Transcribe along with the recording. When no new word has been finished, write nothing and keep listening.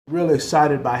Really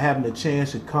excited by having the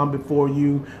chance to come before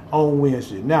you on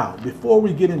Wednesday. Now, before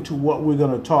we get into what we're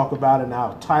going to talk about in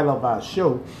our title of our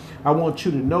show, I want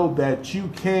you to know that you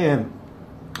can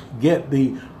get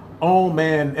the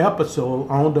on-demand episode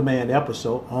on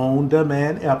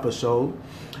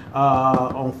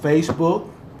Facebook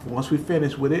once we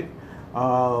finish with it,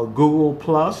 Google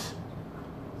Plus,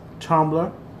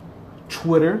 Tumblr,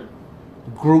 Twitter,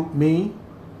 GroupMe,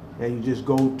 and you just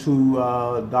go to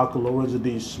Dr. Lorenza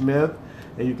D. Smith,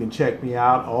 and you can check me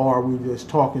out. Or we just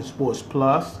Talking Sports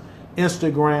Plus,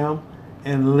 Instagram,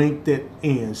 and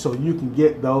LinkedIn. So you can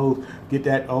get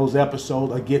those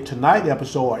episodes, or get tonight's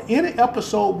episode, or any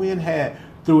episode we had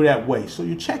through that way. So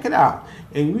you check it out,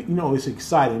 and you know it's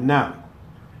exciting. Now,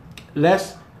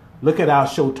 let's look at our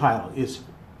show title. It's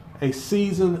a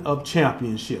season of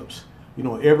championships. You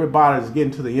know, everybody's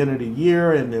getting to the end of the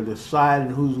year and they're deciding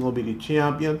who's going to be the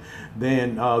champion.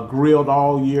 Then grilled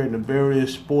all year in the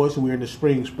various sports, and we're in the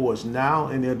spring sports now,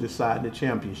 and they're deciding the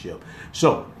championship.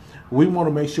 So we want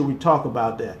to make sure we talk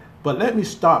about that. But let me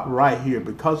stop right here,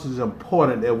 because it's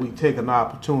important that we take an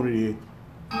opportunity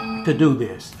to do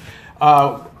this.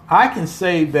 I can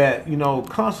say that, you know,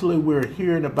 constantly we're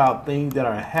hearing about things that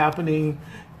are happening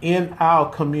in our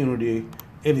community,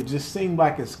 and it just seems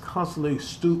like it's constantly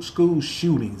school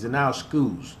shootings in our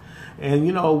schools. And,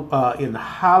 you know, in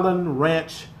Highland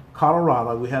Ranch,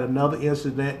 Colorado, we had another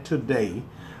incident today.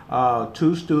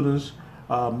 Two students,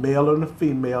 male and a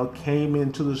female, came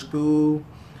into the school,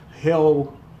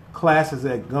 held classes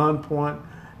at gunpoint,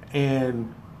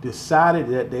 and decided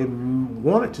that they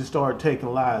wanted to start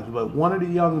taking lives. But one of the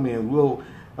young men, we'll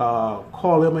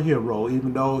call him a hero,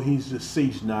 even though he's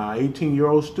deceased now,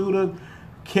 18-year-old student,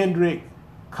 Kendrick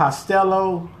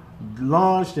Costello,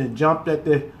 launched and jumped at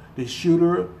the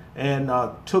shooter and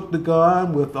took the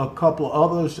gun with a couple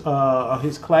others,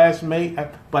 his classmate,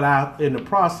 but in the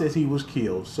process he was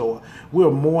killed. So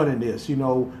we're mourning this. You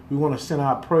know, we want to send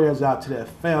our prayers out to that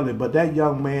family, but that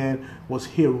young man was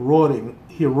heroic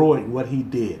what he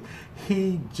did.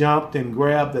 He jumped and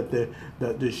grabbed at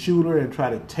the shooter and tried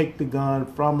to take the gun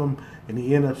from him, and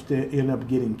he ended up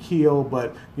getting killed.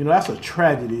 But, you know, that's a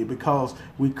tragedy, because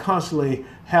we constantly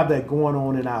have that going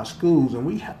on in our schools, and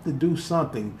we have to do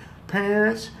something.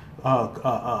 Parents,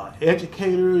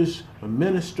 educators,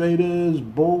 administrators,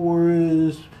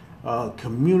 boards,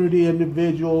 community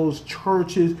individuals,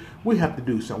 churches, we have to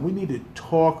do something. We need to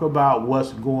talk about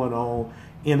what's going on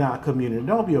in our community.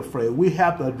 Don't be afraid. We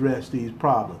have to address these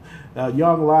problems.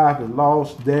 Young life is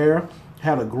lost there.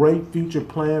 Had a great future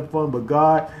plan for him, but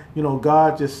God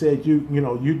just said,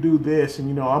 you do this,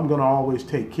 and I'm going to always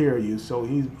take care of you. So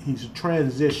he's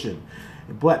transitioned.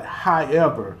 But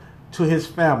however, to his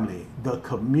family, the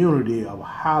community of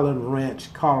Highland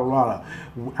Ranch, Colorado,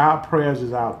 our prayers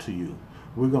is out to you.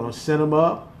 We're going to send them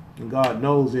up, and God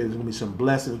knows there's going to be some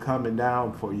blessings coming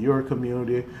down for your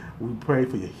community. We pray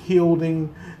for your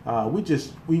healing. We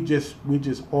just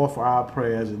offer our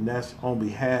prayers, and that's on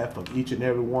behalf of each and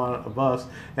every one of us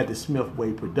at the Smith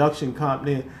Way Production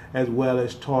Company, as well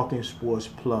as Talking Sports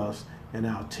Plus and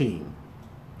our team.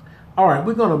 All right,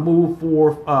 we're going to move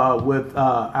forward with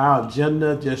our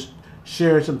agenda, just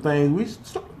share some things.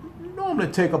 We normally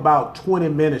take about 20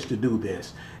 minutes to do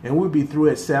this, and we'll be through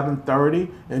at 7:30,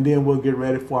 and then we'll get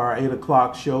ready for our 8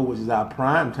 o'clock show, which is our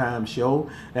prime time show.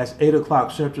 That's 8 o'clock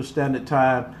Central Standard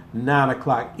Time, 9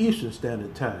 o'clock Eastern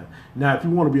Standard Time. Now, if you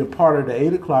want to be a part of the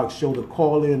 8 o'clock show, the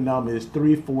call-in number is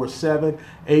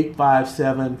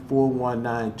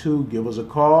 347-857-4192. Give us a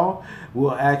call.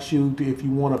 We'll ask you if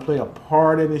you want to play a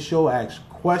part in the show, ask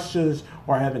questions,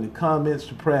 or have any comments,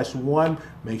 to press 1.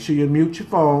 Make sure you mute your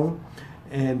phone,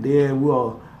 and then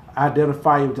we'll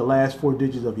identify you with the last 4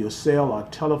 digits of your cell or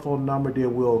telephone number.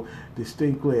 Then we'll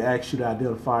distinctly ask you to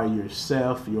identify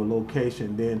yourself, your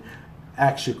location, then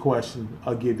ask your question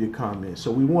or give your comment. So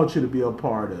we want you to be a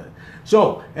part of it.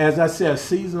 So, as I said,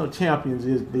 Season of Champions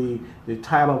is the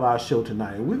title of our show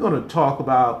tonight. And we're going to talk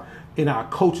about, in our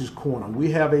Coach's Corner,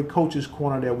 we have a Coach's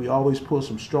Corner that we always pull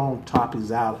some strong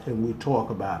topics out and we talk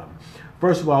about them.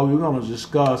 First of all, we're going to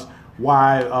discuss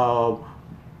why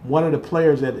one of the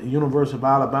players at the University of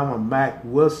Alabama, Mack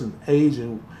Wilson,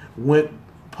 agent, went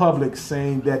public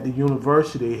saying that the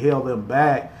university held him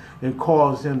back and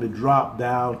caused him to drop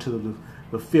down to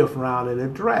the 5th round in the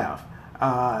draft.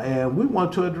 And we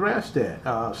want to address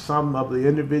that. Some of the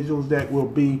individuals that will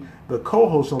be the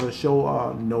co-hosts on the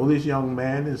show know this young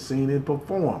man and seen him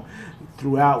perform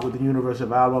throughout with the University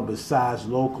of Alabama, besides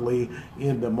locally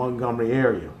in the Montgomery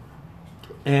area.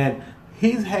 And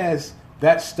he has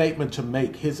that statement to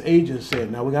make. His agent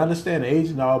said, now we got to understand the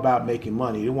agents are all about making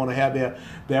money. They want to have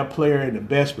their player in the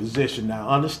best position. Now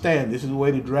understand, this is the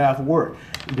way the draft works.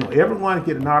 Everyone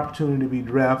get an opportunity to be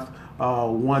drafted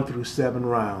 1 through 7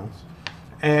 rounds.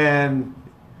 And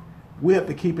we have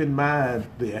to keep in mind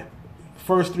the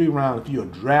first 3 rounds, if you're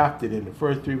drafted in the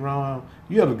first 3 rounds,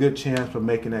 you have a good chance for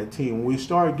making that team. When we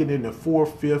start getting in the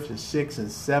 4th, 5th, and 6th, and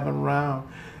 7th round,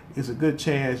 it's a good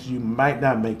chance you might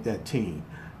not make that team.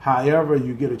 However,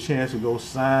 you get a chance to go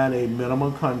sign a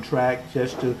minimum contract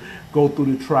just to go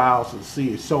through the trials and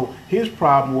see it. So his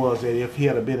problem was that if he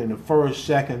had been in the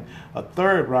 1st, 2nd, or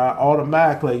 3rd round,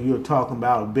 automatically you're talking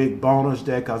about a big bonus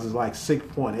there, because it's like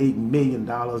 $6.8 million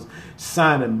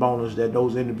signing bonus that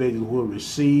those individuals will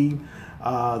receive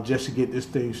just to get this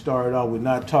thing started off. We're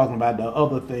not talking about the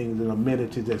other things and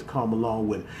amenities that's come along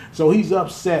with it. So he's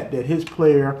upset that his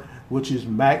player, which is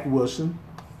Mack Wilson,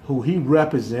 who he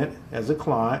represents as a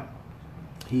client,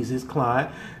 he's his client,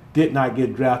 did not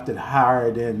get drafted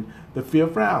higher than the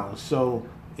 5th round. So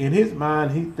in his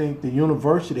mind, he thinks the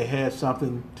university had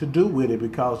something to do with it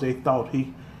because they thought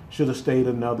he should have stayed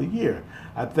another year.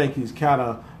 I think he's kind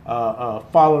of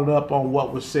followed up on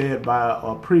what was said by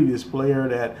a previous player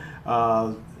that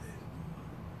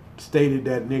stated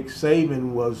that Nick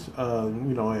Saban was,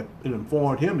 it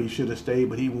informed him he should have stayed,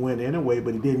 but he went anyway,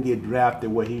 but he didn't get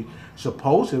drafted where he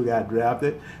supposedly got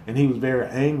drafted, and he was very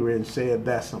angry and said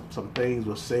that some things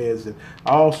were said. And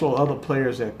also other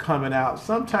players that are coming out.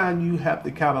 Sometimes you have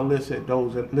to kind of listen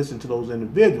to those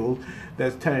individuals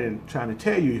that's trying to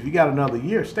tell you, if you got another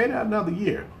year, stay there another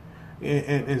year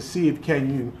and see if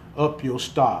can you up your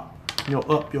stock,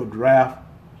 up your draft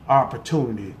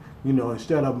opportunity.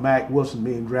 Instead of Mack Wilson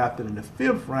being drafted in the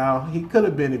 5th round, he could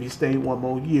have been, if he stayed one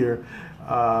more year,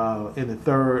 in the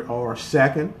 3rd or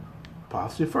 2nd,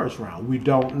 possibly 1st round. We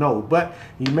don't know. But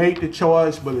he made the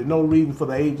choice, but there's no reason for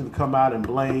the agent to come out and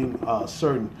blame a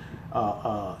certain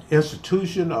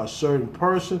institution or a certain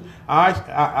person.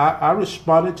 I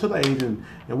responded to the agent,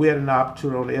 and we had an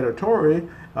opportunity on the editorial,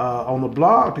 on the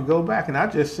blog, to go back, and I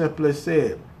just simply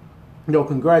said,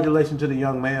 congratulations to the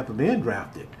young man for being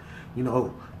drafted.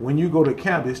 When you go to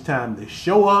camp, it's time to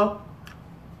show up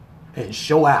and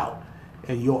show out,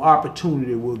 and your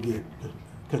opportunity will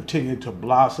continue to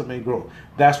blossom and grow.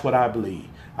 That's what I believe.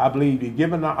 I believe you're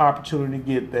given the opportunity to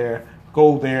get there,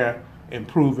 go there, and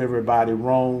prove everybody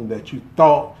wrong that you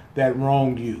thought that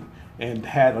wronged you and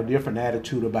had a different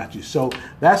attitude about you. So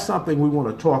that's something we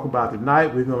want to talk about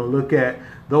tonight. We're going to look at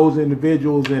those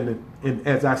individuals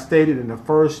as I stated, in the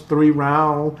first 3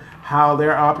 rounds, how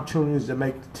their opportunities to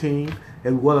make the team,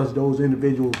 as well as those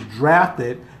individuals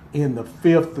drafted in the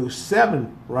 5th through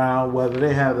 7th round, whether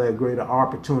they have that greater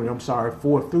opportunity,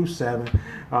 4th through 7th,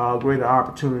 greater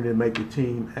opportunity to make the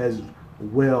team as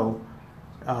well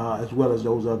as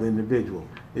those other individuals.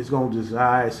 It's going to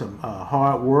desire some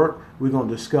hard work. We're going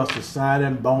to discuss the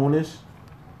signing bonus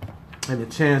and the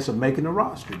chance of making the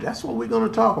roster. That's what we're going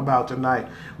to talk about tonight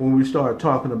when we start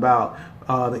talking about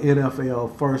the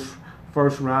NFL first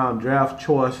round draft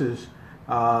choices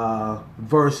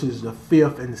versus the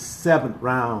 5th and 7th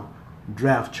round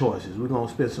draft choices. We're going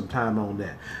to spend some time on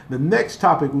that. The next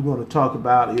topic we're going to talk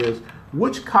about is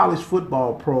which college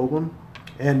football program,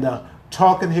 and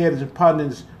Talking Heads and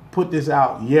Pundits put this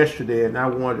out yesterday, and I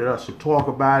wanted us to talk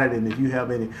about it. And if you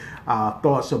have any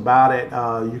thoughts about it,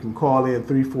 you can call in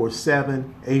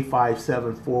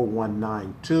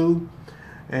 347-857-4192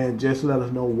 and just let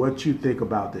us know what you think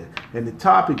about that. And the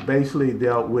topic basically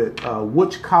dealt with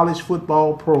which college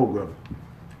football program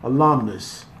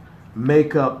alumnus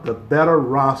make up the better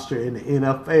roster in the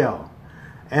NFL.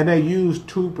 And they used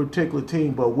 2 particular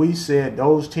teams, but we said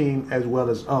those teams as well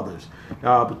as others,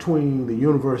 between the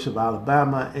University of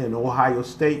Alabama and Ohio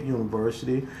State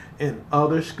University and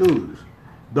other schools.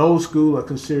 Those schools are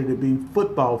considered to be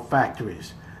football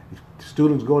factories.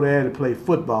 Students go there to play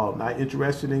football, not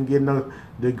interested in getting a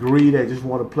degree. They just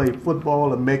want to play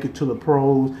football and make it to the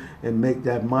pros and make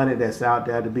that money that's out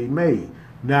there to be made.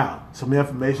 Now, some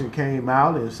information came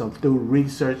out and some through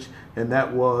research, and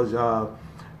that was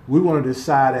we want to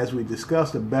decide, as we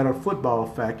discussed, a better football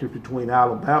factor between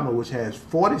Alabama, which has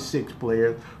 46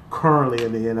 players currently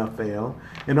in the NFL,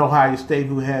 and Ohio State,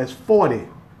 who has 40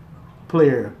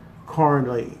 players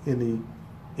currently in the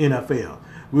NFL.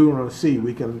 We want to see,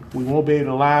 we won't be able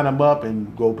to line them up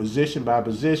and go position by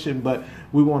position, but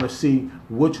we want to see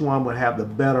which one would have the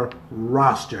better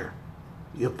roster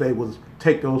if they would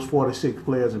take those 46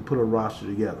 players and put a roster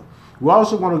together. We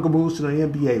also want to go move to the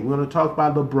NBA. We're going to talk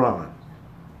about LeBron.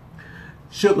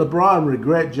 Should LeBron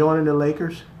regret joining the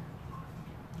Lakers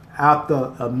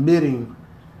after admitting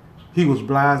he was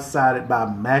blindsided by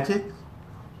Magic?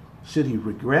 Should he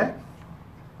regret?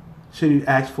 Should he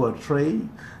ask for a trade?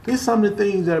 These are some of the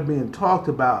things that are being talked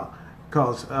about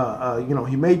because,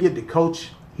 he may get the coach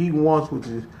he wants, which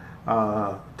is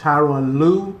Tyronn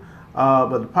Lue,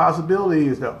 but the possibility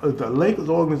is that the Lakers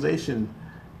organization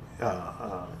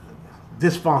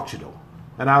dysfunctional,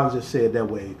 and I'll just say it that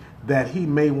way, that he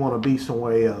may want to be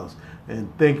somewhere else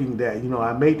and thinking that,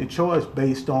 I made the choice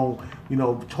based on,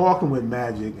 talking with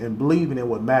Magic and believing in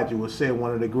what Magic was saying,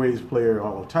 one of the greatest players of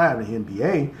all time in the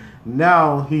NBA.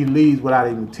 Now he leaves without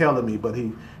even telling me, but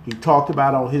he talked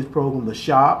about on his program, The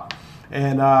Shop,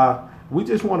 and we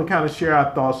just want to kind of share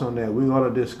our thoughts on that. We're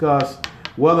going to discuss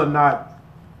whether or not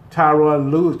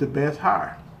Tyronn Lue is the best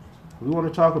hire. We want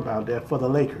to talk about that for the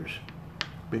Lakers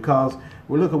because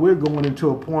we're going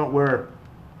into a point where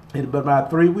it's been about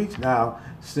 3 weeks now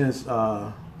since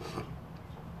Luke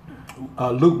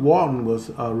Walton was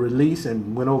released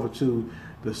and went over to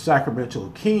the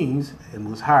Sacramento Kings and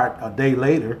was hired a day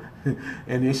later,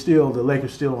 and the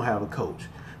Lakers still don't have a coach.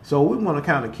 So we want to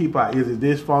kind of keep is it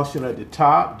dysfunction at the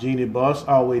top, Jeannie Buss,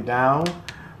 all the way down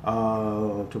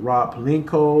to Rob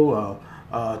Pelinka,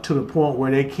 to the point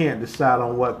where they can't decide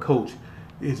on what coach.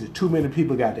 Is it too many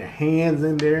people got their hands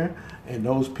in there, and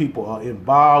those people are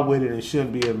involved with it and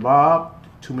shouldn't be involved?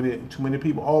 Too many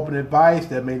people open advice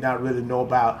that may not really know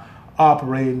about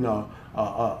operating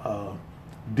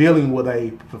dealing with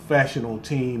a professional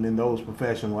team and those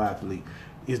professional athletes.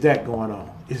 Is that going on?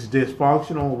 Is it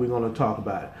dysfunctional? We're going to talk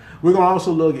about it. We're going to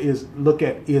also look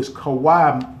at is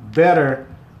Kawhi better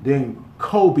than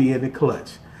Kobe in the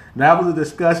clutch? Now, that was a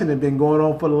discussion that's been going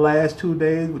on for the last 2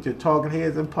 days with your talking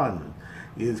heads and pundits.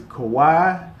 Is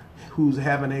Kawhi, who's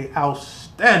having an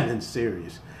outstanding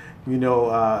series,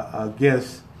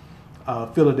 against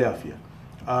Philadelphia.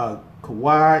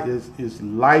 Kawhi is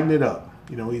lighting it up.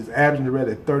 He's averaging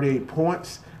already 38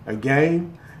 points a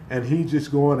game, and he's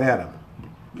just going at him.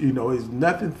 There's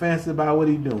nothing fancy about what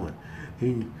he's doing.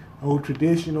 He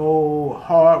traditional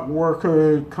hard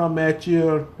worker, come at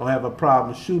you, don't have a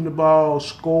problem shooting the ball,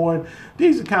 scoring.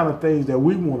 These are kind of things that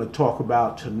we want to talk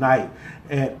about tonight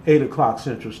at 8 o'clock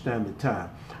Central Standard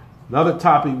Time. Another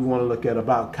topic we want to look at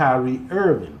about Kyrie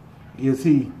Irving. Is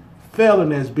he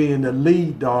failing as being the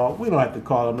lead dog? We don't have to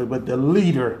call him, but the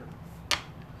leader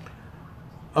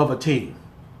of a team.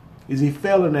 Is he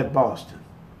failing at Boston?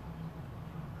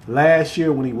 Last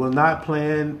year, when he was not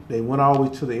playing, they went all the way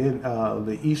to the end,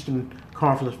 the Eastern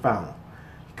Conference Final.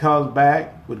 He comes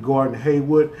back with Gordon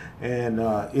Hayward, and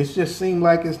it just seemed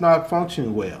like it's not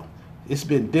functioning well. It's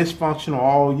been dysfunctional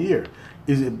all year.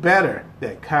 Is it better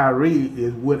that Kyrie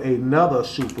is with another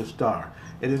superstar?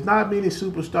 And there's not many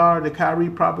superstars that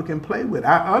Kyrie probably can play with.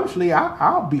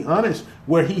 I'll be honest,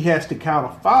 where he has to kind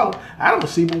of follow, I don't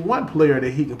see but one player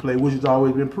that he can play, which has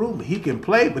always been proven. He can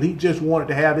play, but he just wanted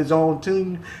to have his own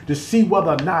team to see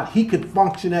whether or not he could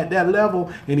function at that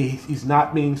level, and he's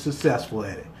not being successful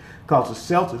at it. Because the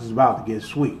Celtics is about to get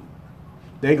swept.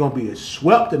 They're going to be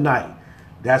swept tonight.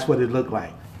 That's what it looked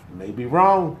like. May be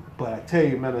wrong, but I tell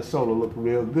you, Minnesota looked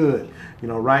real good.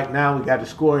 Right now we got the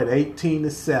score at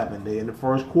 18-7. They're in the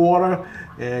first quarter,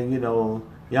 and Giannis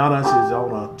is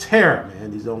on a tear,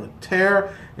 man. He's on a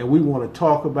tear, and we want to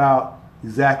talk about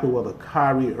exactly whether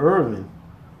Kyrie Irving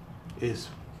is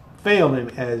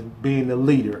failing as being the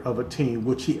leader of a team,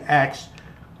 which he asked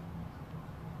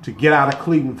to get out of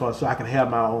Cleveland for, so I can have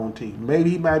my own team.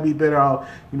 Maybe he might be better off.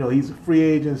 He's a free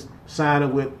agent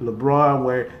signing with LeBron,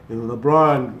 where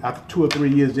LeBron, after 2 or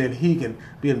 3 years, then he can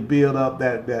build up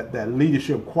that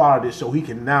leadership quality, so he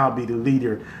can now be the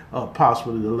leader of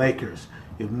possibly the Lakers.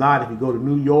 If not, if he go to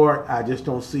New York, I just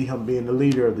don't see him being the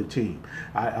leader of the team.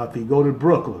 If he go to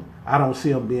Brooklyn, I don't see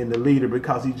him being the leader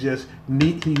because he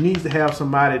needs to have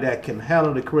somebody that can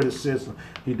handle the criticism.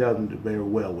 He doesn't do very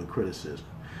well with criticism.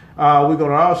 We're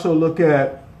going to also look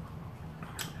at,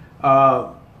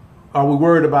 are we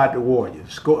worried about the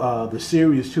Warriors? The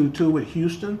series 2-2 with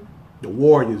Houston. The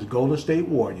Warriors, Golden State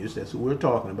Warriors, that's what we're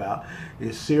talking about.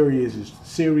 The series is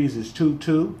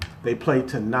 2-2. They play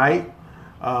tonight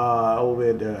over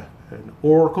at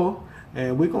Oracle.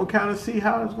 And we're going to kind of see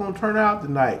how it's going to turn out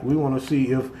tonight. We want to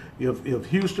see if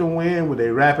Houston win, will they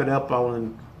wrap it up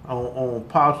on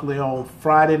possibly on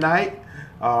Friday night?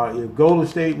 If Golden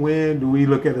State win, do we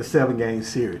look at a 7-game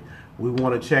series? We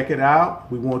want to check it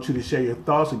out. We want you to share your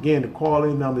thoughts. Again, the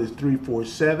call-in number is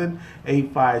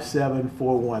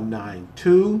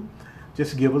 347-857-4192.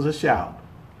 Just give us a shout.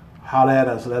 Holler at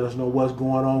us. Let us know what's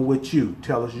going on with you.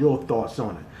 Tell us your thoughts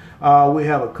on it. We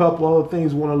have a couple other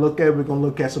things we want to look at. We're going to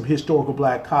look at some historical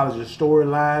black colleges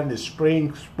storyline, the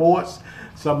spring sports.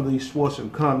 Some of these sports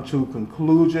have come to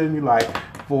conclusion, like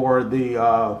for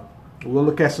the We'll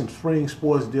look at some spring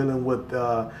sports dealing with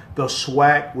the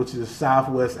SWAC, which is the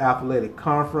Southwest Athletic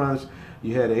Conference.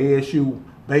 You had the ASU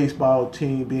baseball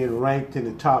team being ranked in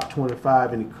the top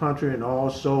 25 in the country, and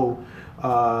also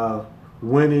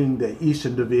winning the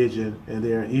Eastern Division, and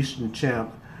they're an Eastern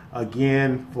champ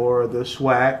again for the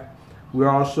SWAC. We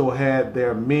also had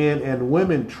their men and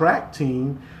women track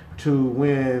team to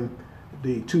win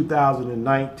the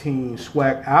 2019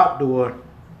 SWAC Outdoor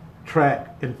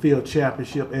Track and Field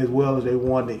Championship, as well as they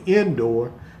won the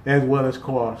indoor as well as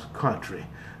cross country.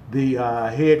 The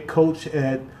head coach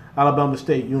at Alabama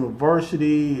State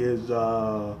University is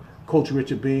Coach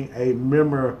Richard Bean, a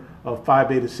member of Phi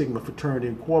Beta Sigma Fraternity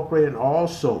Incorporated, and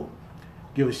also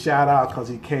give a shout out because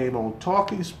he came on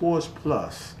Talking Sports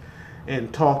Plus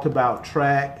and talked about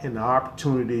track and the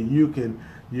opportunity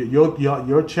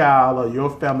your child or your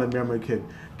family member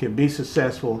can be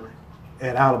successful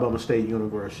at Alabama State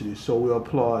University. So we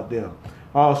applaud them.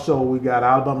 Also, we got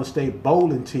Alabama State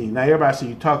bowling team. Now, everybody see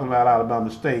you talking about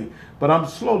Alabama State, but I'm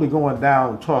slowly going down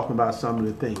and talking about some of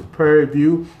the things. Prairie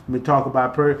View, let me talk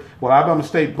about Prairie. Well, Alabama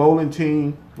State bowling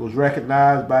team was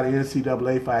recognized by the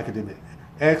NCAA for academic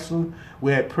excellence.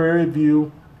 We had Prairie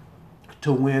View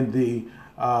to win the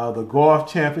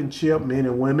golf championship, men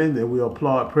and women, and we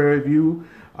applaud Prairie View.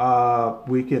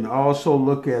 We can also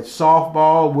look at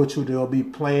softball, which they'll be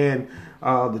playing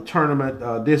the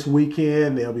tournament this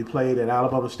weekend. They'll be played at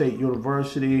Alabama State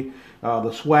University,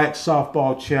 the SWAC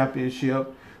softball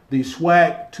championship. The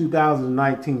SWAC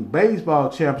 2019 baseball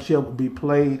championship will be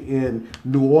played in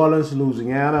New Orleans,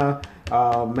 Louisiana,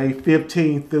 May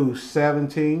 15th through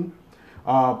 17th.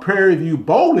 Prairie View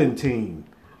bowling team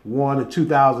won the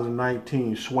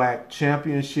 2019 SWAC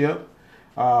championship,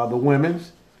 the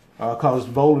women's, because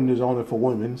bowling is only for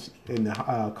women's in the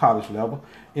college level.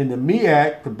 In the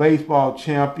MEAC, the baseball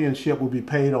championship will be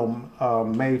played on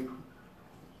May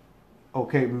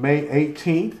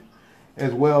 18th,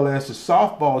 as well as the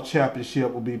softball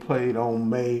championship will be played on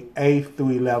May 8th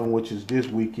through 11th, which is this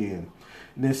weekend.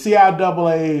 And then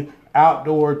CIAA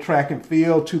Outdoor Track and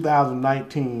Field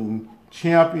 2019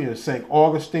 champion St.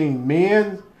 Augustine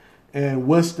men and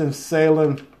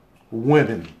Winston-Salem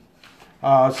women.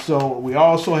 So we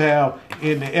also have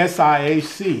in the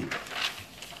SIAC,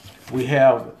 we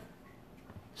have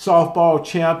softball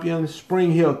champions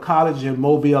Spring Hill College in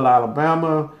Mobile,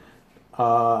 Alabama,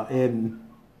 and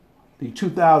the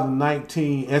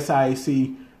 2019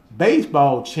 SIAC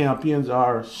baseball champions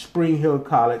are Spring Hill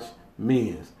College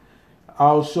men's.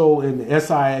 Also in the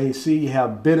SIAC, you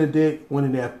have Benedict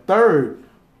winning their third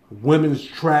women's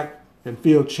track and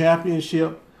field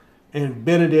championship, and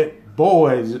Benedict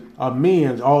boys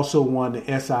men's also won the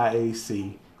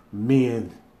SIAC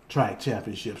men's track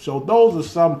championship. So those are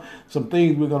some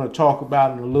things we're going to talk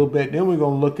about in a little bit. Then we're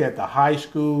going to look at the high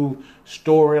school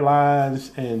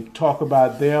storylines and talk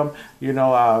about them. You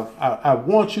know, I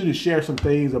want you to share some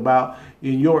things about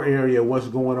in your area what's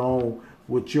going on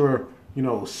with your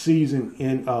season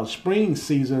in spring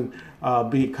season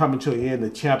be coming to the end. The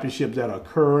championships that are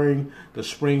occurring, the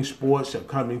spring sports are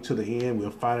coming to the end. We're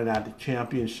finding out the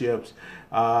championships.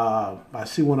 I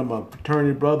see one of my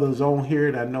fraternity brothers on here,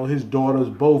 and I know his daughters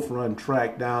both run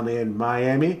track down there in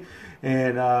Miami.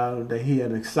 And he had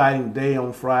an exciting day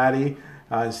on Friday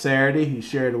and Saturday. He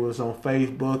shared it with us on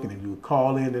Facebook, and if you would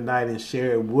call in tonight and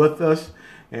share it with us,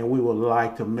 and we would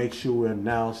like to make sure we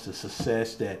announce the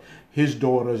success that his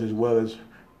daughters, as well as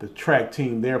the track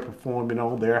team they're performing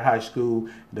on, their high school,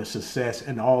 the success,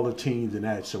 and all the teams in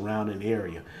that surrounding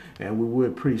area. And we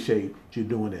would appreciate you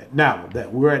doing that. Now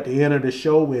that we're at the end of the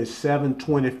show, it's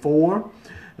 7:24,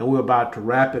 and we're about to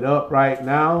wrap it up right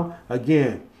now.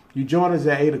 Again, you join us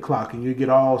at 8 o'clock, and you get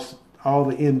all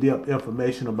the in-depth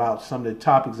information about some of the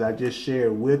topics I just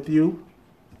shared with you.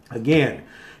 Again,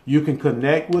 you can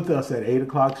connect with us at 8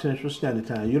 o'clock Central Standard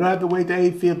Time. You don't have to wait to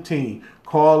 8:15.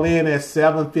 Call in at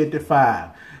 7:55.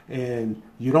 And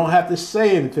you don't have to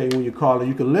say anything when you call in.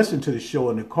 You can listen to the show,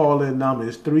 and the call-in number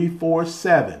is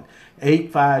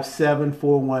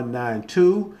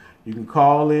 347-857-4192. You can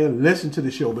call in, listen to the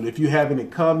show. But if you have any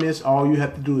comments, all you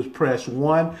have to do is press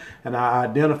 1, and I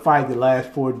identify the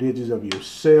last 4 digits of your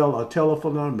cell or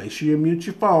telephone number. Make sure you mute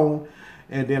your phone,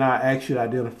 and then I ask you to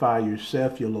identify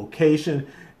yourself, your location,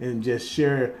 and just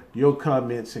share your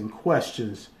comments and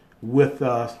questions with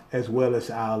us as well as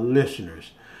our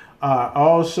listeners.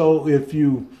 Also, if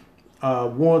you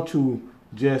want to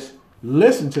just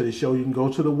listen to the show, you can go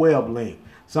to the web link.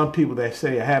 Some people that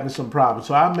say are having some problems.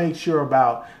 So I make sure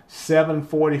about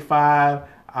 7:45,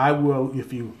 I will,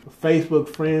 if you Facebook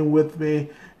friend with me,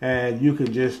 and you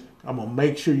can just, I'm going to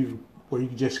make sure you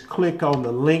can just click on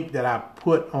the link that I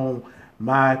put on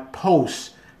my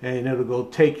post and it'll go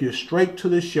take you straight to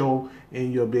the show,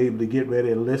 and you'll be able to get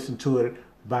ready and listen to it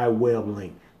by web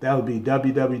link. That would be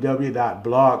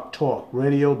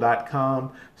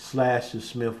www.blogtalkradio.com/The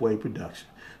Smith Way Production.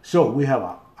 So we have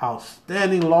an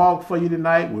outstanding log for you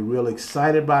tonight. We're real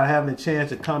excited about having a chance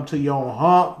to come to you on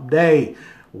Hump Day,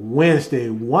 Wednesday,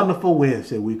 wonderful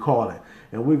Wednesday we call it.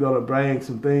 And we're going to bring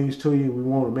some things to you. We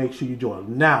want to make sure you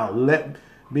join. Now, let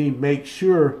me make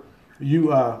sure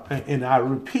you, and I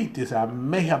repeat this, I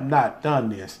may have not done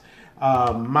this,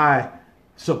 my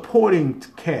supporting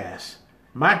cast,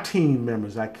 my team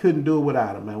members, I couldn't do it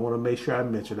without them. I want to make sure I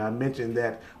mentioned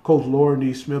that Coach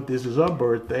Lauren Smith, this is her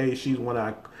birthday. She's one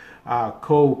of our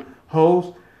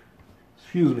co-hosts.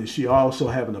 Excuse me, she also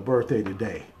having a birthday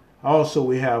today. Also,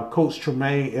 we have Coach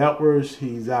Tremaine Edwards.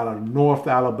 He's out of North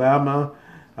Alabama.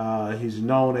 He's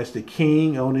known as the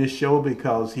king on this show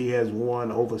because he has won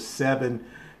over 7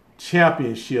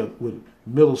 championships with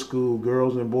middle school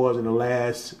girls and boys in the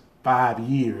last 5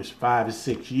 to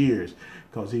 6 years.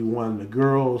 Because he won the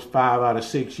girls 5 out of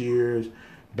 6 years,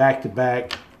 back to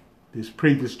back. This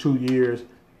previous 2 years,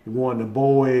 he won the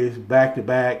boys back to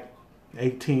back,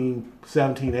 17,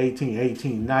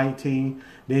 18, 19.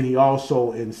 Then he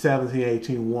also in 17,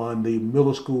 18 won the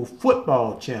middle school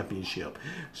football championship.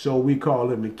 So we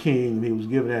call him the king. He was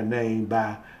given that name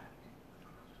by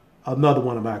another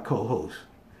one of our co-hosts.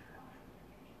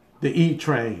 The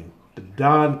E-Train, the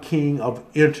Don King of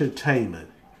Entertainment.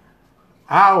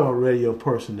 Our radio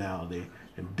personality,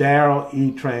 and Daryl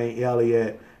E-Train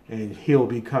Elliott, and he'll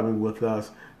be coming with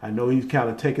us. I know he's kind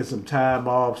of taking some time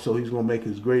off, so he's going to make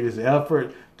his greatest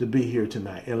effort to be here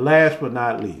tonight. And last but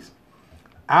not least,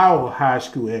 our high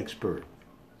school expert,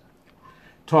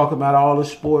 talking about all the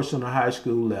sports on the high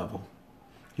school level.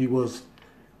 He was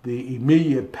the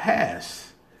immediate past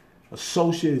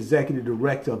Associate Executive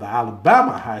Director of the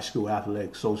Alabama High School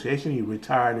Athletic Association. He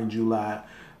retired in July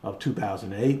of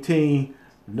 2018.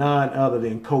 None other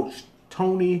than Coach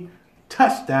Tony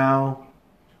Touchdown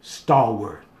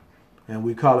Stallworth. And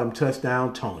we call him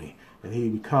Touchdown Tony. And he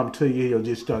would come to you, he'll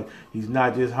just start, he's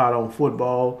not just hot on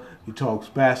football, he talks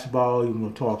basketball, he's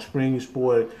going to talk spring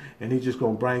sport, and he's just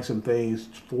going to bring some things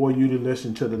for you to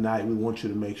listen to tonight. We want you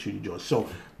to make sure you join. So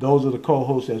those are the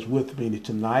co-hosts that's with me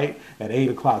tonight at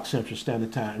 8 o'clock Central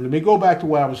Standard Time. Let me go back to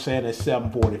what I was saying at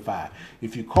 7:45.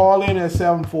 If you call in at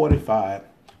 7:45,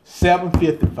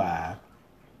 7:55,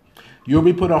 you'll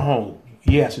be put on hold.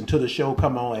 Yes, until the show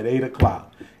come on at 8 o'clock.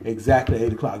 Exactly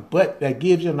 8 o'clock. But that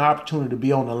gives you an opportunity to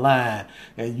be on the line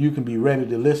and you can be ready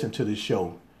to listen to the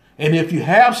show. And if you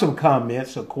have some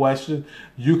comments or questions,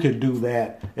 you can do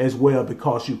that as well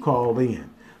because you called in.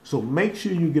 So make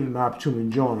sure you get an opportunity to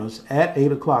join us at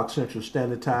 8 o'clock Central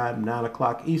Standard Time, 9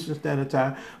 o'clock Eastern Standard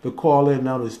Time. The call-in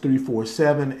number is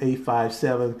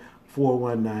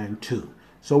 347-857-4192.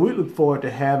 So we look forward to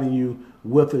having you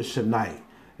with us tonight.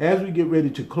 As we get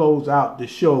ready to close out the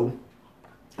show,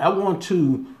 I want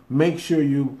to make sure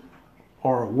you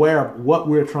are aware of what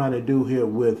we're trying to do here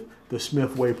with the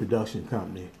Smith Way Production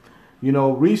Company. You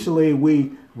know, recently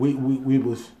we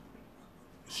was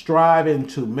striving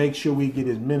to make sure we get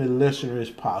as many listeners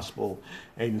as possible.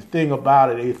 And the thing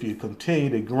about it, if you continue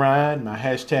to grind, my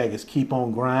hashtag is keep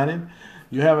on grinding,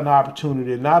 you have an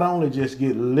opportunity to not only just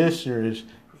get listeners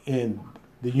in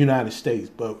the United States,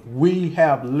 but we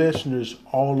have listeners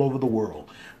all over the world.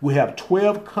 We have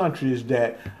 12 countries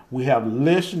that we have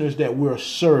listeners that we're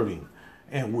serving,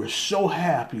 and we're so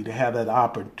happy to have that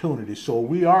opportunity. So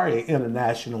we are an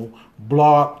international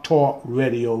blog talk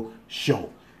radio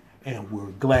show, and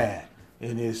we're glad.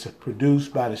 And it's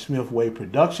produced by the Smith Way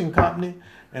Production Company,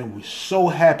 and we're so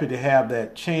happy to have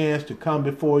that chance to come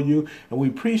before you. And we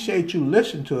appreciate you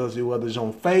listening to us, whether it's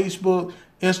on Facebook,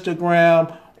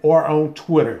 Instagram, or on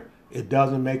Twitter. It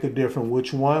doesn't make a difference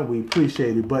which one. We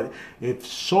appreciate it. But it's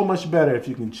so much better if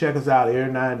you can check us out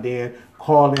every now and then,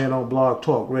 call in on Blog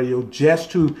Talk Radio just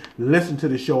to listen to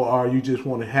the show, or you just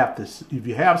want to if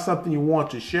you have something you want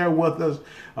to share with us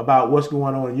about what's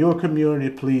going on in your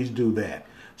community, please do that.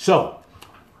 So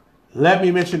let me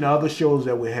mention the other shows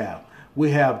that we have. We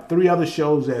have 3 other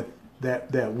shows that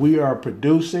we are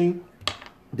producing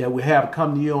that we have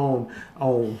come to you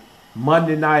on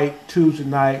Monday night, Tuesday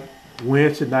night,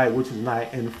 Wednesday night, which is night,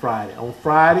 and Friday. On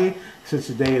Friday, since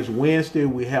today is Wednesday,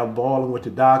 we have Balling with the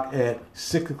Doc at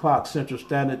 6 o'clock Central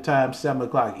Standard Time, 7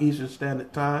 o'clock Eastern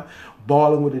Standard Time.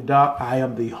 Balling with the Doc, I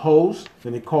am the host,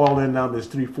 and the call-in number is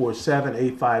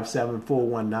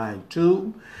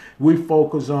 347-857-4192. We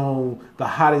focus on the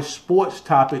hottest sports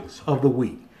topics of the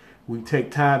week. We take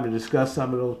time to discuss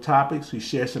some of those topics. We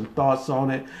share some thoughts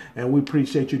on it, and we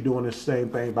appreciate you doing the same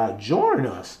thing by joining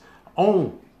us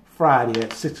on Friday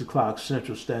at 6 o'clock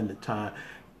Central Standard Time,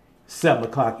 7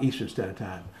 o'clock Eastern Standard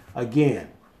Time. Again,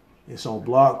 it's on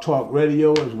Blog Talk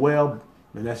Radio as well,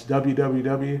 and that's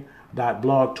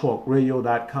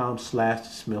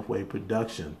www.blogtalkradio.com/Smithway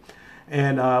Production.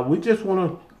 And we just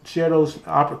want to share those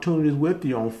opportunities with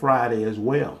you on Friday as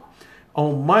well.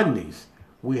 On Mondays,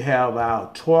 we have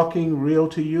our Talking Real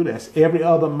to You. That's every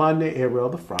other Monday, every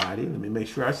other Friday. Let me make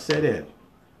sure I said it.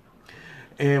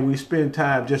 And we spend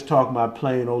time just talking about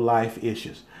plain old life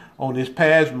issues. On this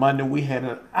past Monday, we had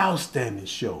an outstanding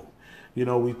show. You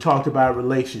know, we talked about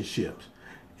relationships.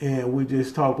 And we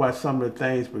just talked about some of the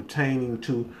things pertaining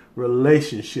to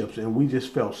relationships. And we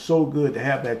just felt so good to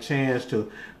have that chance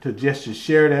to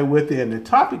share that with you. And the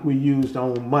topic we used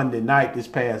on Monday night, this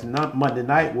past Monday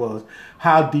night, was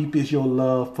how deep is your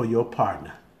love for your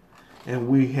partner? And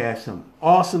we had some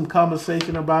awesome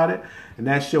conversation about it. And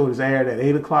that show is aired at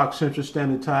 8 o'clock Central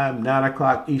Standard Time, 9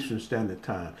 o'clock Eastern Standard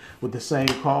Time, with the same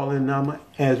call-in number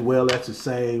as well as the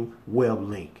same web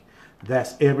link.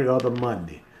 That's every other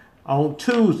Monday. On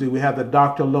Tuesday, we have the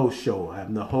Dr. Lowe Show.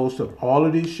 I'm the host of all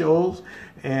of these shows,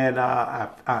 and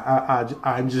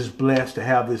I'm just blessed to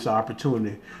have this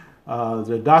opportunity.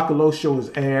 The Dr. Lowe Show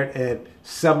is aired at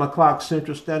 7 o'clock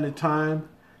Central Standard Time,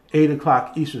 8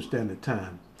 o'clock Eastern Standard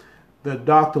Time. The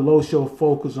Dr. Lowe Show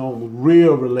focuses on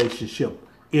real relationship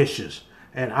issues,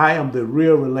 and I am the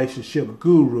real relationship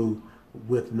guru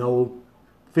with no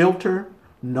filter,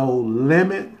 no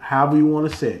limit, however you want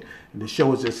to say it. And the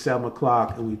show is at 7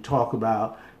 o'clock, and we talk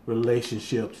about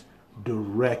relationships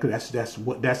directly. That's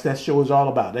what that show is all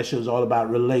about. That show is all about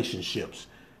relationships,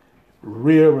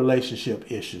 real relationship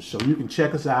issues. So you can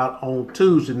check us out on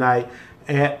Tuesday night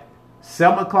at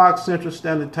 7 o'clock Central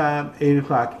Standard Time, 8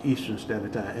 o'clock Eastern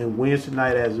Standard Time. And Wednesday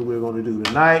night, as we're going to do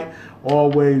tonight,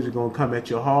 always are going to come at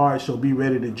your heart. So be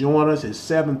ready to join us at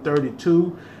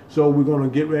 7:32. So we're going to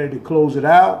get ready to close it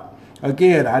out.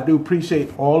 Again, I do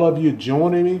appreciate all of you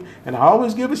joining me. And I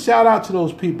always give a shout out to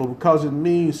those people because it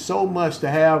means so much to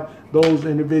have those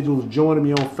individuals joining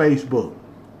me on Facebook,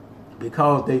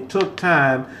 because they took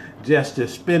time just to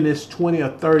spend this 20 or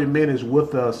 30 minutes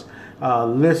with us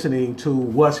listening to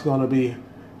what's going to be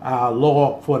our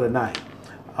law for the night.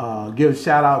 Give a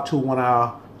shout out to one of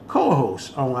our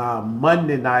co-hosts on our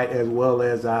Monday night as well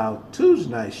as our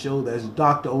Tuesday night show. That's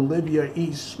Dr. Olivia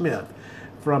E. Smith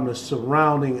from the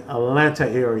surrounding Atlanta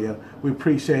area. We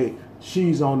appreciate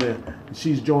she's joining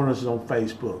us on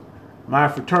Facebook. My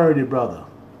fraternity brother,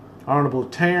 Honorable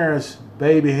Terrence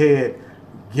Babyhead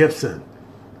Gibson,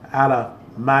 out of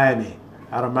Miami,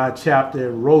 out of my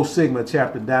chapter, Rho Sigma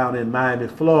chapter down in Miami,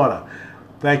 Florida.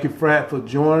 Thank you, Frat, for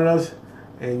joining us.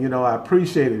 And, you know, I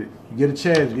appreciate it. You get a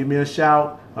chance, give me a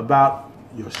shout about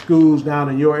your schools down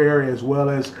in your area, as well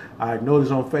as I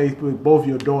noticed on Facebook, both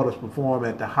your daughters perform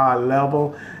at the high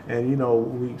level. And, you know,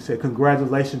 we say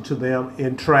congratulations to them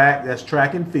in track. That's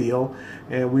track and field.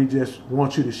 And we just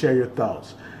want you to share your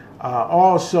thoughts.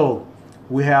 Also,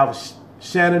 we have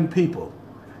Shannon People.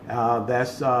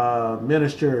 That's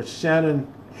Minister Shannon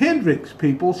Hendricks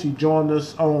People. She joined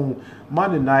us on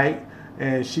Monday night,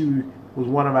 and she was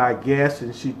one of our guests,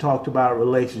 and she talked about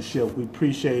relationships. We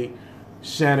appreciate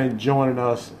Shannon joining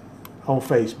us on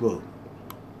Facebook.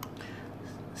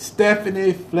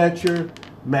 Stephanie Fletcher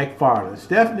McFarland.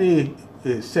 Stephanie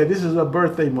said this is her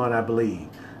birthday month, I believe.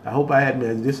 I hope I had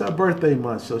mentioned this is her birthday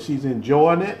month, so she's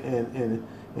enjoying it and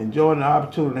enjoying the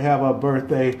opportunity to have her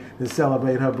birthday and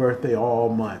celebrate her birthday all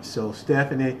month. So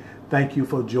Stephanie, thank you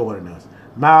for joining us.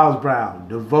 Miles Brown,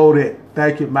 devoted.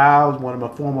 Thank you, Miles, one of my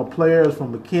former players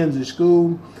from McKenzie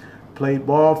School. Played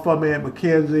ball for me at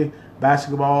McKenzie,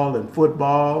 basketball and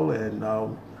football, and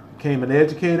became an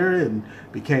educator and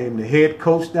became the head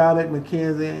coach down at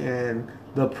McKenzie and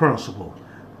the principal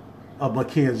of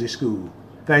McKenzie School.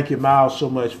 Thank you, Miles, so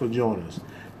much for joining us.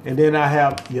 And then I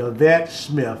have Yvette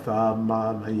Smith,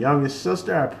 my youngest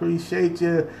sister. I appreciate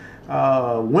you,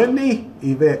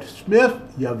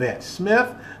 Yvette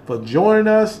Smith, for joining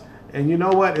us. And you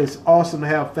know what? It's awesome to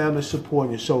have family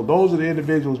supporting you. So those are the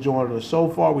individuals joining us so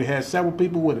far. We had several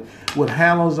people with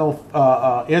handles on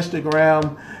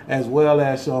Instagram as well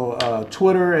as on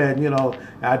Twitter. And, you know,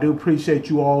 I do appreciate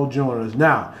you all joining us.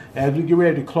 Now, as we get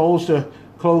ready to close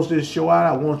this show out,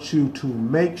 I want you to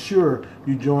make sure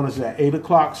you join us at 8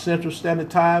 o'clock Central Standard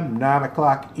Time, 9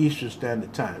 o'clock Eastern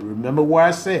Standard Time. Remember what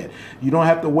I said. You don't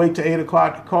have to wait till 8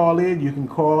 o'clock to call in. You can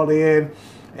call in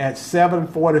at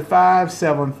 7:45,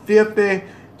 7:50.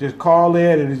 Just call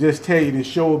in and just tell you the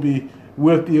show will be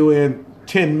with you in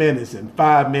 10 minutes and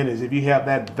 5 minutes if you have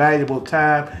that valuable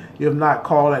time. If not,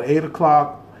 call at 8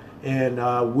 o'clock and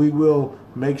we will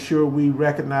Make sure we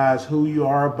recognize who you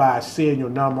are by seeing your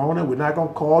number on it. We're not going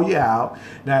to call you out.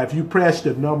 Now, if you press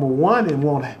the number 1 and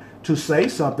want to say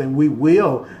something, we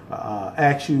will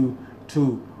ask you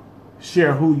to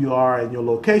share who you are and your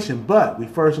location. But we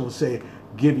first will say,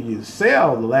 give you your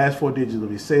cell, the last 4 digits of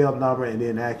your cell number, and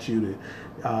then ask you to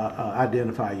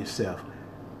identify yourself.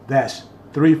 That's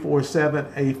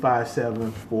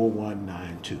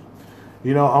 347-857-4192.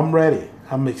 You know, I'm ready.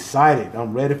 I'm excited.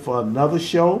 I'm ready for another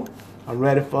show. I'm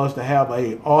ready for us to have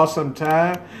an awesome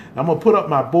time. I'm going to put up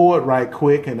my board right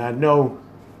quick, and I know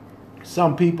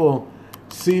some people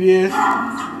see this,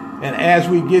 and as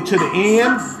we get to the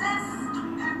end,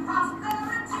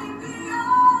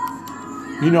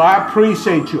 you know, I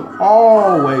appreciate you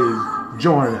always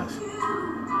joining us.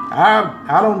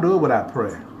 I don't do it without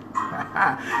prayer.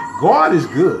 God is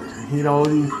good. You know,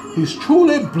 he's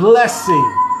truly blessing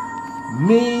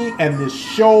me and this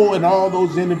show and all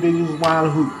those individuals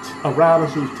around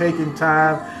us who's taking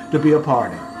time to be a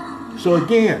part of it. So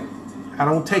again, I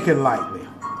don't take it lightly.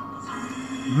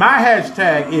 My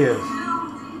hashtag is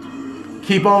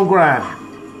keep on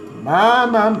grinding.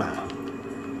 My.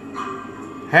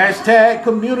 Hashtag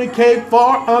communicate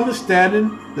for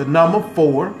understanding, the number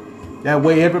 4. That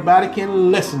way everybody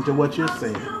can listen to what you're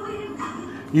saying.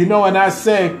 You know, and I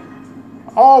say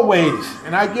always,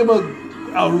 and I give a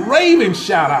raving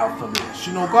shout out for this.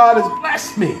 You know, God has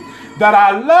blessed me that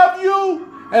I love you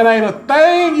and ain't a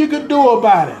thing you can do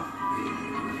about it.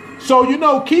 So, you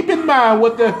know, keep in mind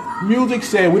what the music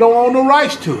said. We don't own the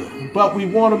rights to it, but we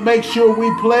want to make sure we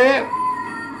play it.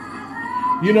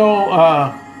 You know,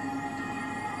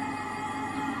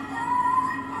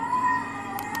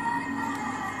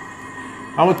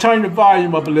 I'm going to turn the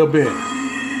volume up a little bit.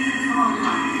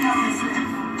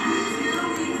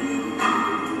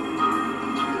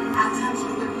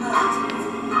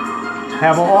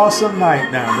 Have an awesome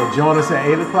night now. But join us at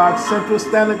 8 o'clock Central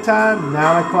Standard Time,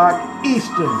 9 o'clock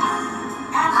Eastern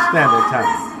Standard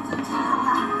Time.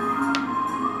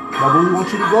 Now, where we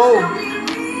want you to go.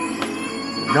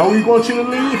 No, we want you to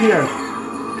leave here.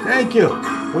 Thank you.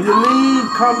 When you leave,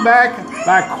 come back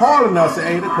by calling us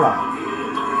at 8 o'clock.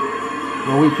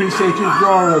 Well, we appreciate you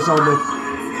joining us on the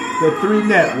 3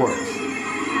 networks,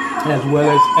 as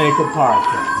well as Anchor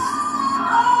Podcasts.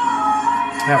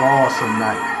 Have an awesome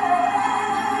night.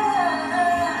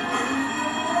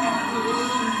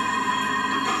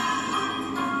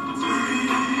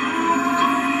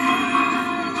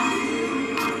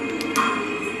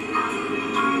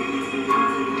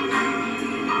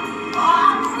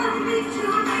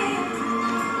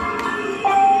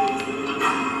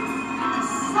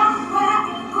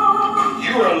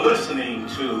 Listening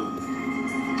to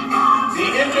the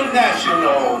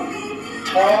International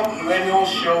Talk Radio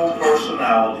Show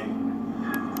personality.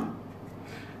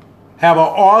 Have an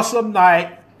awesome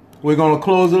night. We're going to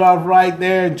close it off right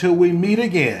there until we meet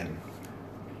again.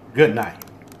 Good night.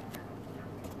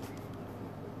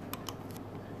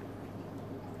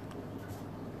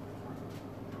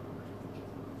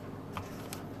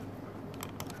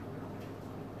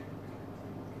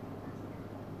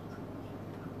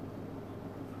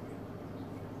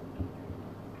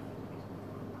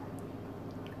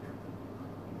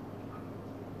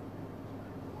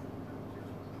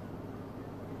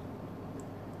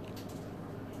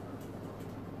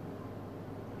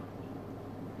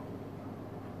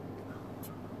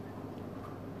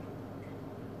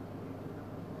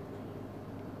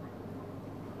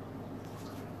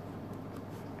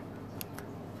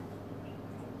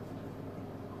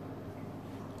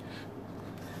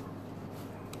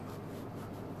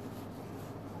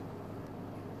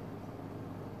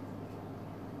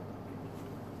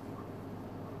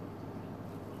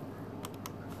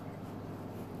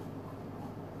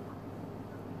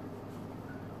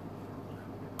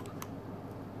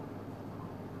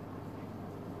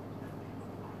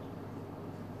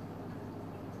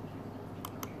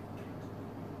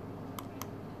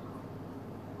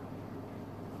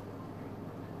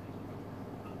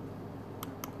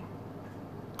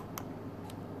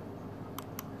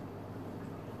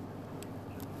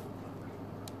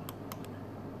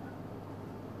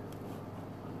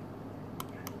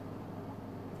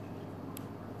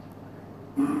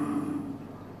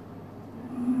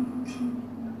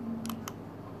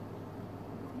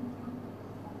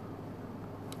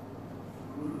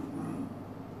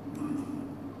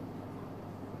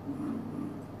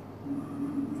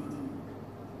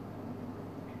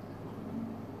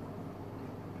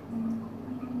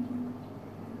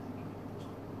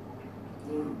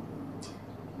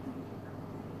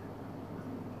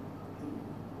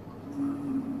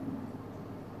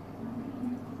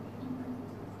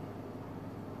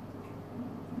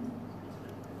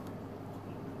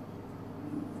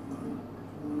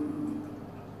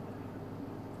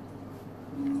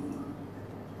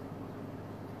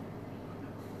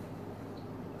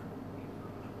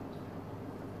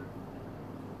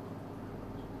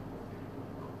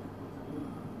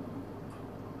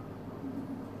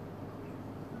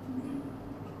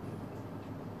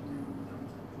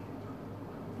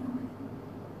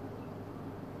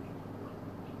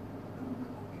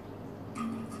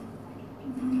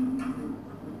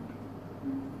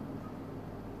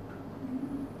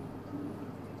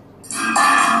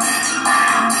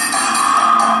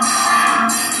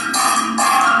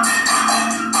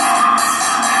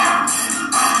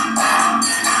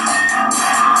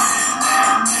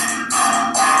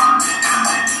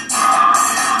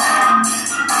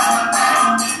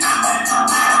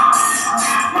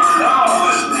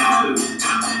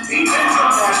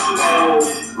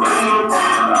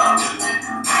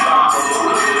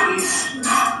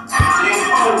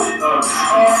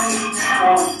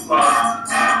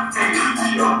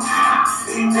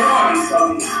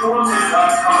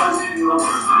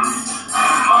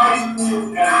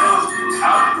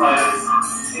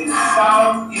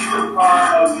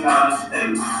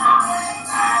 United States.